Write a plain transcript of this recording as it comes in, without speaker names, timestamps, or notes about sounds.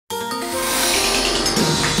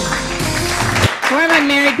Where are my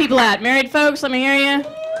married people at? Married folks, let me hear you.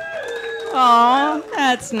 Aw,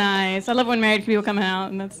 that's nice. I love when married people come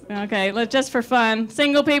out. And that's okay. Just for fun.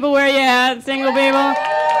 Single people, where you at? Single people.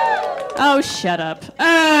 Oh, shut up.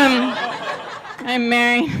 I'm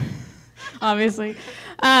married, obviously.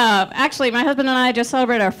 Actually, my husband and I just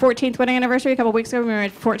celebrated our 14th wedding anniversary a couple weeks ago. We were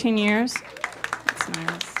married 14 years. That's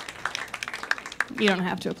nice. You don't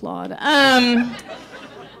have to applaud.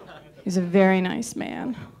 He's a very nice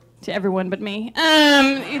man to everyone but me.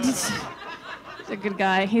 He's a good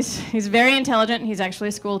guy. He's very intelligent. He's actually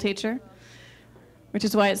a school teacher, which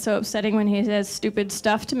is why it's so upsetting when he says stupid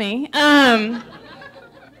stuff to me. But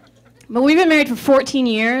we've been married for 14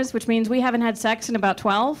 years, which means we haven't had sex in about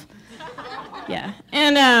 12. Yeah.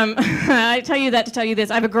 And I tell you that to tell you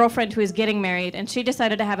this. I have a girlfriend who is getting married, and she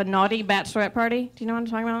decided to have a naughty bachelorette party. Do you know what I'm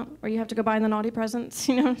talking about? Where you have to go buy the naughty presents,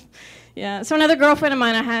 you know? Yeah. So another girlfriend of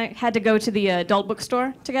mine, I had to go to the adult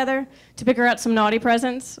bookstore together to pick her out some naughty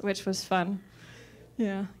presents, which was fun.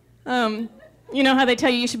 Yeah. You know how they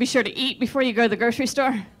tell you should be sure to eat before you go to the grocery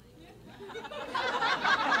store?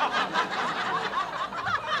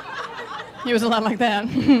 He was a lot like that.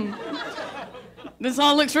 This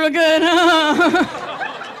all looks real good.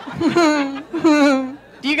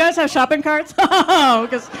 Do you guys have shopping carts? Oh,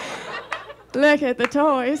 because look at the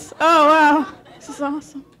toys. Oh, wow. This is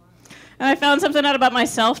awesome. And I found something out about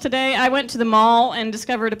myself today. I went to the mall and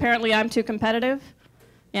discovered apparently I'm too competitive.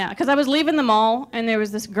 Yeah, because I was leaving the mall, and there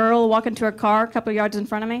was this girl walking to her car a couple of yards in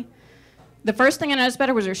front of me. The first thing I noticed about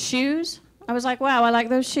her was her shoes. I was like, wow, I like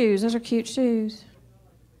those shoes. Those are cute shoes.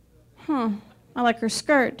 I like her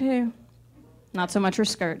skirt, too. Not so much her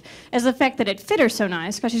skirt, as the fact that it fit her so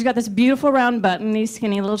nice, because she's got this beautiful round butt and these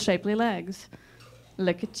skinny little shapely legs.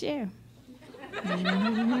 Look at you.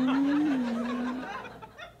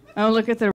 Oh, look at the